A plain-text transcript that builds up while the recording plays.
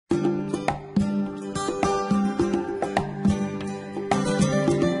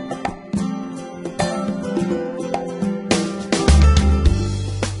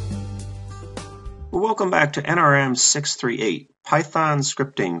Welcome back to NRM 638, Python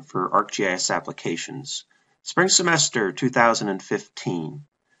Scripting for ArcGIS Applications, Spring Semester 2015.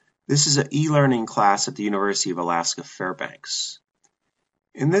 This is an e-learning class at the University of Alaska Fairbanks.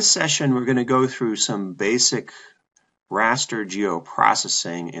 In this session, we're going to go through some basic raster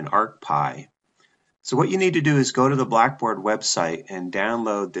geoprocessing in ArcPy. So what you need to do is go to the Blackboard website and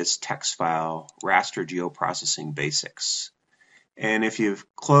download this text file, Raster Geoprocessing Basics. And if you've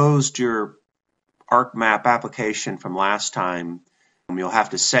closed your ArcMap application from last time, you'll have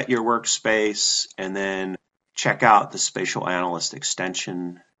to set your workspace and then check out the Spatial Analyst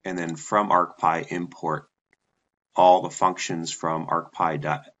extension, and then from ArcPy import all the functions from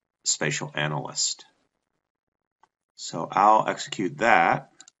arcpy.spatialanalyst. So I'll execute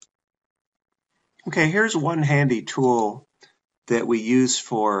that. Okay, here's one handy tool that we use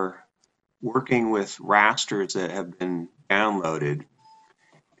for working with rasters that have been downloaded.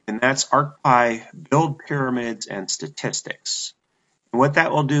 And that's ArcPy Build Pyramids and Statistics. And what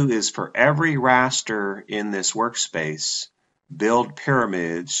that will do is for every raster in this workspace, build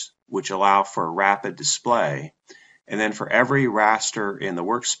pyramids, which allow for rapid display. And then for every raster in the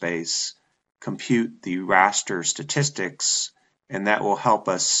workspace, compute the raster statistics, and that will help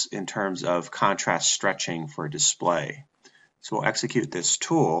us in terms of contrast stretching for display. So we'll execute this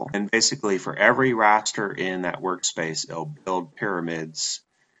tool, and basically for every raster in that workspace, it'll build pyramids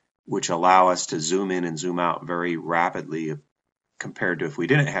which allow us to zoom in and zoom out very rapidly compared to if we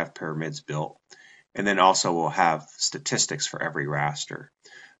didn't have pyramids built. And then also we'll have statistics for every raster.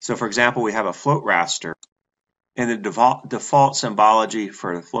 So for example, we have a float raster, and the default symbology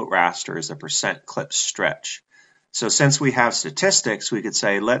for the float raster is a % clip stretch. So since we have statistics, we could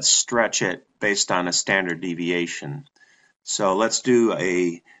say let's stretch it based on a standard deviation. So let's do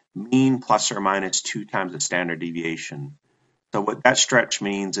a mean plus or minus 2 times the standard deviation. So what that stretch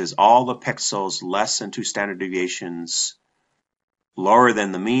means is all the pixels less than 2 standard deviations lower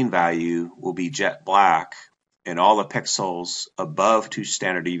than the mean value will be jet black, and all the pixels above 2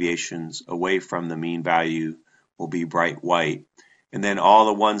 standard deviations away from the mean value will be bright white. And then all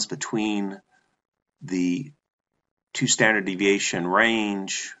the ones between the 2 standard deviation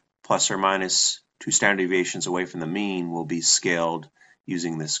range plus or minus 2 standard deviations away from the mean will be scaled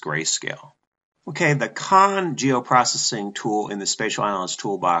using this grayscale. Okay, the con geoprocessing tool in the Spatial Analyst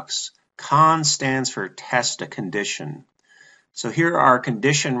toolbox, con stands for test a condition. So here our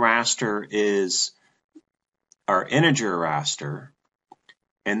condition raster is our integer raster,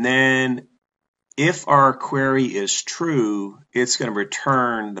 and then if our query is true, it's going to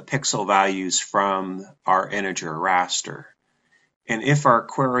return the pixel values from our integer raster. And if our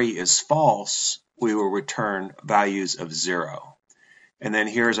query is false, we will return values of 0. And then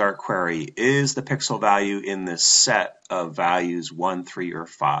here's our query. Is the pixel value in this set of values 1, 3, or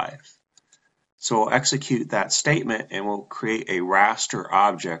 5? So we'll execute that statement and we'll create a raster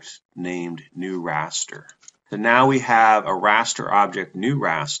object named new raster. So now we have a raster object new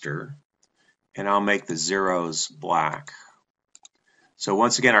raster, and I'll make the zeros black. So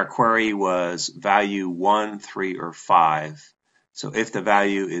once again, our query was value 1, 3, or 5. So if the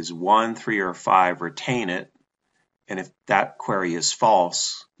value is 1, 3, or 5, retain it. And if that query is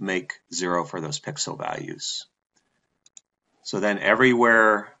false, make 0 for those pixel values. So then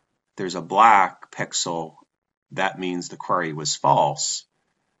everywhere there's a black pixel, that means the query was false.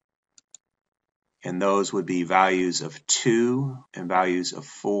 And those would be values of 2 and values of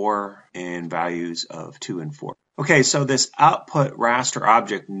 4 and values of 2 and 4. Okay, so this output raster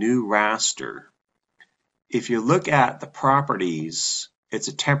object new raster, if you look at the properties, it's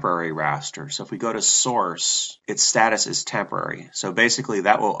a temporary raster. So if we go to source, its status is temporary. So basically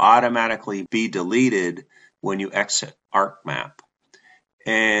that will automatically be deleted when you exit ArcMap.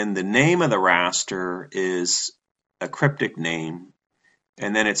 And the name of the raster is a cryptic name,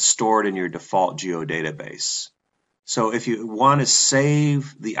 and then it's stored in your default geodatabase. So if you want to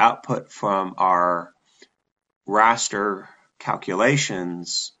save the output from our raster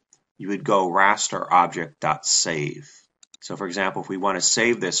calculations, you would go raster object.save. So for example, if we want to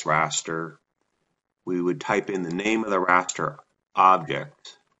save this raster, we would type in the name of the raster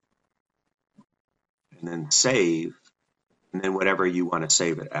object and then save, and then whatever you want to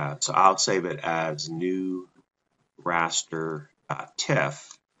save it as. So I'll save it as new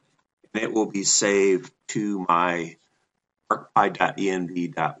raster.tiff, and it will be saved to my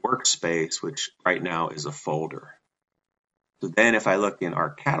arcpy.env.workspace, which right now is a folder. So then if I look in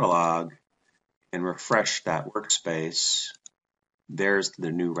our catalog and refresh that workspace, there's the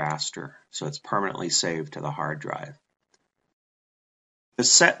new raster. So it's permanently saved to the hard drive. The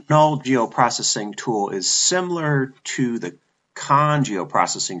SetNull geoprocessing tool is similar to the con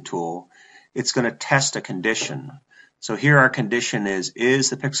geoprocessing tool it's going to test a condition. So here our condition is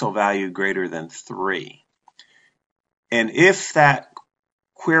the pixel value greater than 3? And if that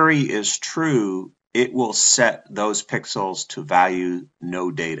query is true, it will set those pixels to value no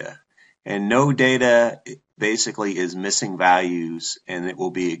data. And no data basically is missing values, and it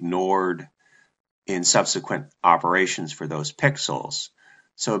will be ignored in subsequent operations for those pixels.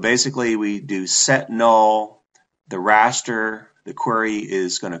 So basically we do SetNull, the raster, the query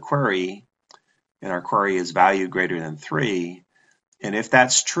is going to query, and our query is value greater than 3. And if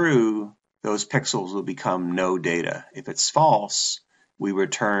that's true, those pixels will become no data. If it's false, we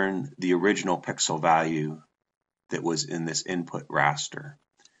return the original pixel value that was in this input raster.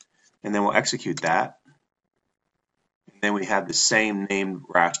 And then we'll execute that. And then we have the same named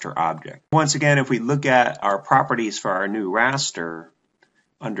raster object. Once again, if we look at our properties for our new raster,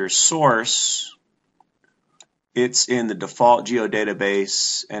 under source, it's in the default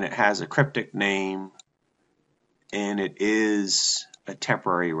geodatabase, and it has a cryptic name, and it is a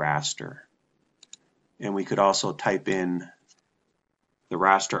temporary raster. And we could also type in the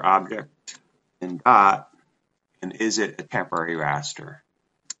raster object and dot, and is it a temporary raster?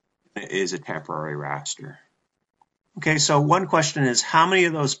 It is a temporary raster. Okay, so one question is, how many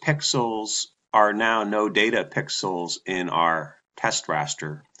of those pixels are now no data pixels in our test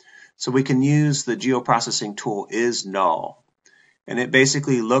raster? So we can use the geoprocessing tool IsNull, and it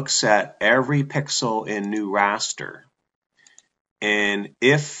basically looks at every pixel in new raster. And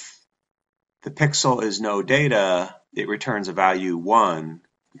if the pixel is no data, it returns a value 1,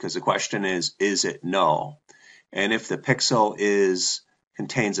 because the question is it null? And if the pixel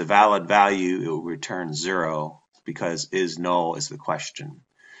contains a valid value, it will return 0, because IsNull is the question.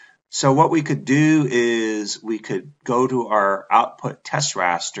 So what we could do is we could go to our output test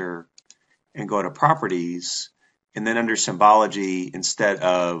raster and go to properties, and then under symbology, instead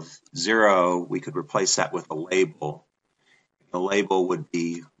of 0, we could replace that with a label. The label would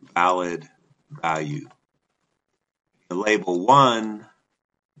be valid value. The label 1,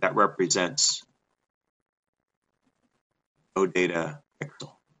 that represents no data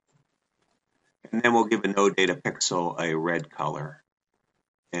pixel. And then we'll give a no data pixel a red color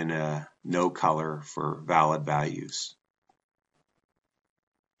and a no color for valid values.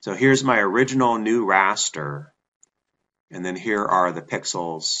 So here's my original new raster, and then here are the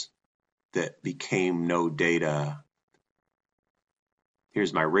pixels that became no data.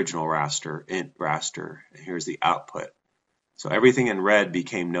 Here's my original raster, int raster, and here's the output. So everything in red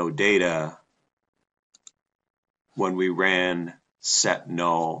became no data when we ran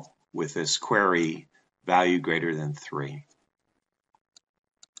SetNull with this query, value greater than 3.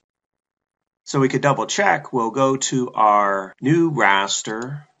 So we could double check. We'll go to our new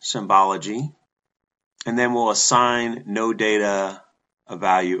raster symbology, and then we'll assign no data a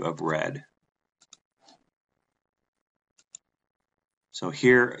value of red. So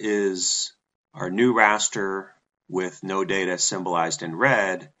here is our new raster with no data symbolized in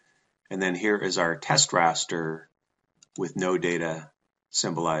red, and then here is our test raster with no data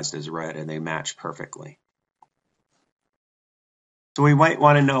symbolized as red, and they match perfectly. So we might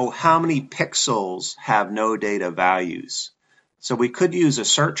want to know how many pixels have no data values. So we could use a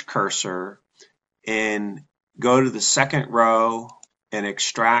search cursor and go to the second row and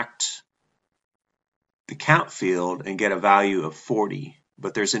extract the count field and get a value of 40.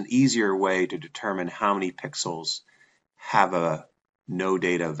 But there's an easier way to determine how many pixels have a no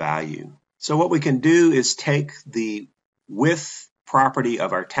data value. So what we can do is take the width property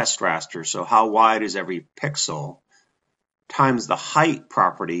of our test raster, so how wide is every pixel, times the height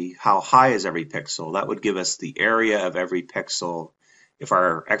property, how high is every pixel. That would give us the area of every pixel. If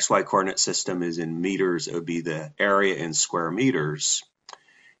our XY coordinate system is in meters, it would be the area in square meters.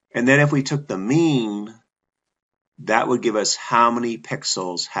 And then if we took the mean, that would give us how many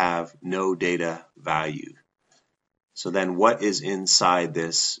pixels have no data value. So then what is inside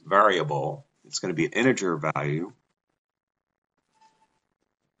this variable? It's going to be an integer value.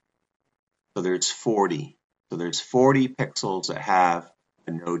 So there's 40. So there's 40 pixels that have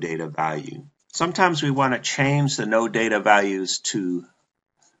a no data value. Sometimes we want to change the no data values to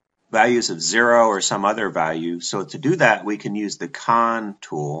values of 0 or some other value. So to do that, we can use the con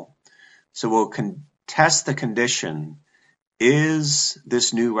tool. So we'll test the condition, is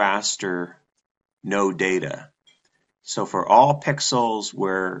this new raster no data? So for all pixels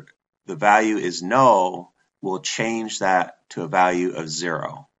where the value is null, we'll change that to a value of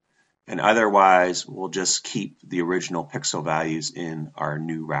 0. And otherwise, we'll just keep the original pixel values in our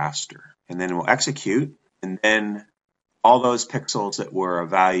new raster. And then we'll execute, and then all those pixels that were a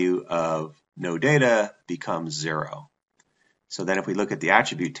value of no data become 0. So then if we look at the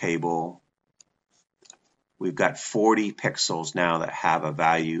attribute table, we've got 40 pixels now that have a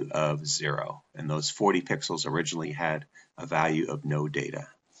value of 0. And those 40 pixels originally had a value of no data.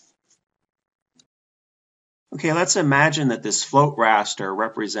 Okay, let's imagine that this float raster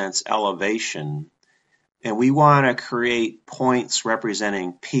represents elevation, and we want to create points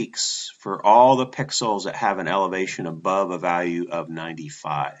representing peaks for all the pixels that have an elevation above a value of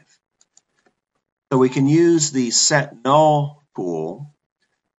 95. So we can use the SetNull tool.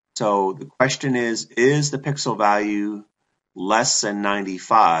 So the question is the pixel value less than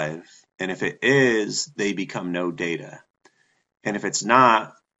 95? And if it is, they become no data. And if it's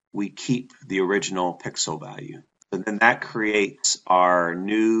not, we keep the original pixel value. And then that creates our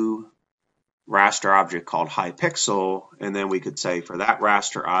new raster object called highPixel, and then we could say for that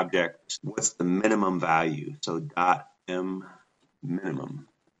raster object, what's the minimum value? So .m minimum.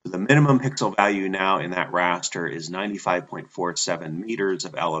 So the minimum pixel value now in that raster is 95.47 meters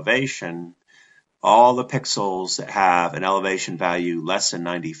of elevation. All the pixels that have an elevation value less than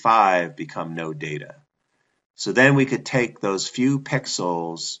 95 become no data. So then we could take those few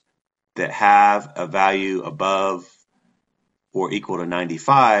pixels that have a value above or equal to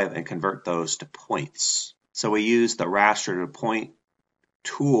 95 and convert those to points. So we use the raster to point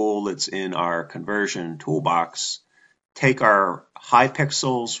tool that's in our conversion toolbox, take our high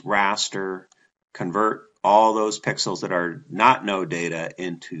pixels raster, convert all those pixels that are not no data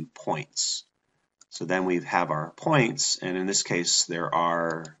into points. So then we have our points, and in this case there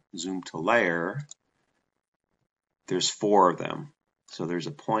are, zoom to layer, there's 4 of them. So there's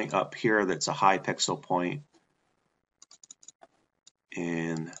a point up here that's a high pixel point,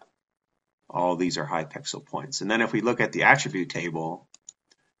 and all these are high pixel points. And then if we look at the attribute table,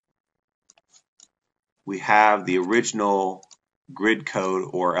 we have the original grid code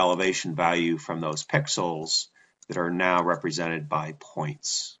or elevation value from those pixels that are now represented by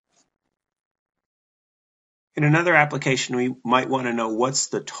points. In another application, we might want to know what's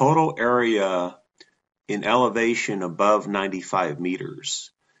the total area in elevation above 95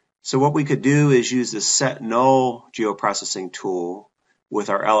 meters. So what we could do is use the SetNull geoprocessing tool with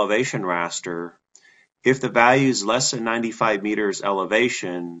our elevation raster. If the value is less than 95 meters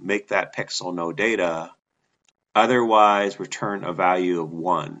elevation, make that pixel no data. Otherwise, return a value of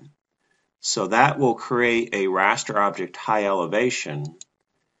 1. So that will create a raster object high elevation.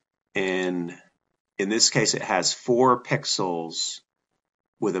 And in this case, it has 4 pixels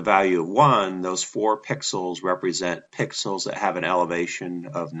with a value of 1. Those 4 pixels represent pixels that have an elevation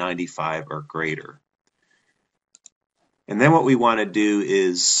of 95 or greater. And then what we want to do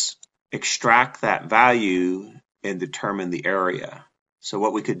is extract that value and determine the area. So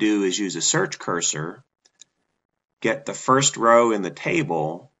what we could do is use a search cursor, get the first row in the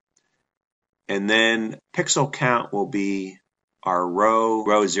table, and then pixel count will be our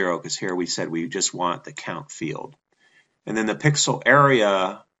row 0, because here we said we just want the count field. And then the pixel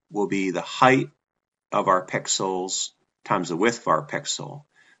area will be the height of our pixels times the width of our pixel.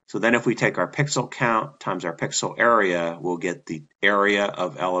 So then if we take our pixel count times our pixel area, we'll get the area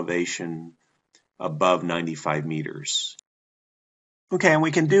of elevation above 95 meters. Okay, and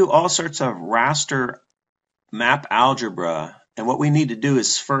we can do all sorts of raster map algebra. And what we need to do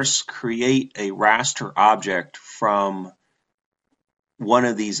is first create a raster object from one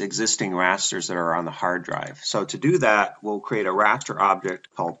of these existing rasters that are on the hard drive. So to do that, we'll create a raster object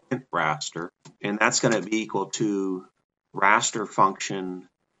called int raster, and that's going to be equal to raster function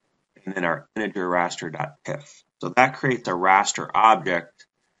and then our integer raster.pif. So that creates a raster object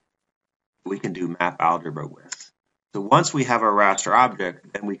we can do map algebra with. So once we have a raster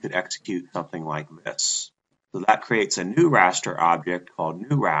object, then we could execute something like this. So that creates a new raster object called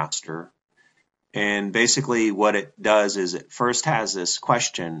new raster. And basically what it does is it first has this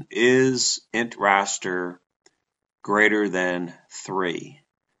question, is int raster greater than 3?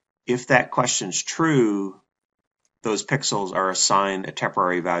 If that question's true, those pixels are assigned a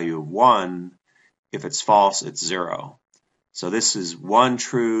temporary value of 1. If it's false, it's 0. So this is 1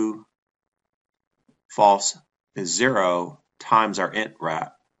 true, false is 0, times our int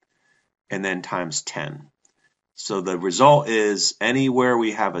wrap, and then times 10. So the result is anywhere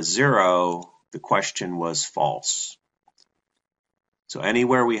we have a 0, the question was false. So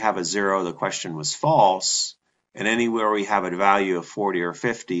anywhere we have a 0, the question was false, and anywhere we have a value of 40 or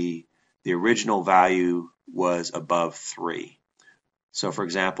 50, the original value was above 3. So for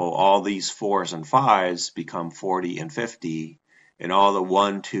example, all these 4s and 5s become 40 and 50, and all the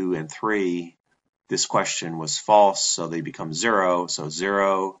 1, 2, and 3, this question was false, so they become 0. So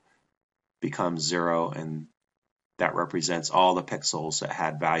 0 becomes 0, and that represents all the pixels that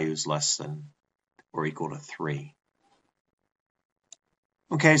had values less than or equal to 3.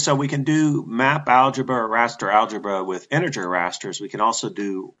 Okay, so we can do map algebra or raster algebra with integer rasters. We can also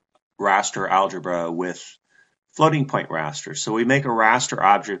do raster algebra with floating point rasters. So we make a raster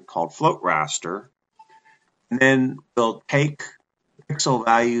object called float raster, and then we'll take pixel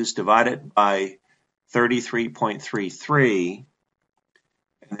values, divide it by 33.33,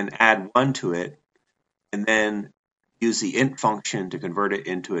 and then add 1 to it, and then use the int function to convert it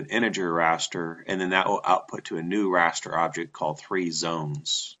into an integer raster, and then that will output to a new raster object called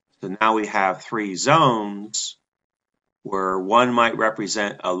 3zones. So now we have 3 zones, where 1 might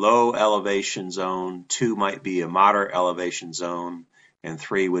represent a low elevation zone, 2 might be a moderate elevation zone, and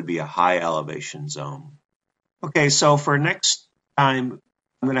 3 would be a high elevation zone. Okay, so for next time,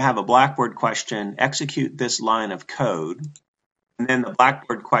 I'm going to have a Blackboard question, execute this line of code, and then the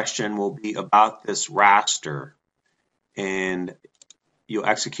Blackboard question will be about this raster, and you'll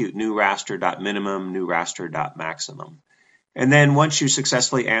execute new raster.minimum, new raster.maximum. And then once you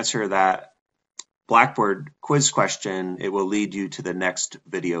successfully answer that Blackboard quiz question, it will lead you to the next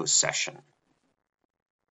video session.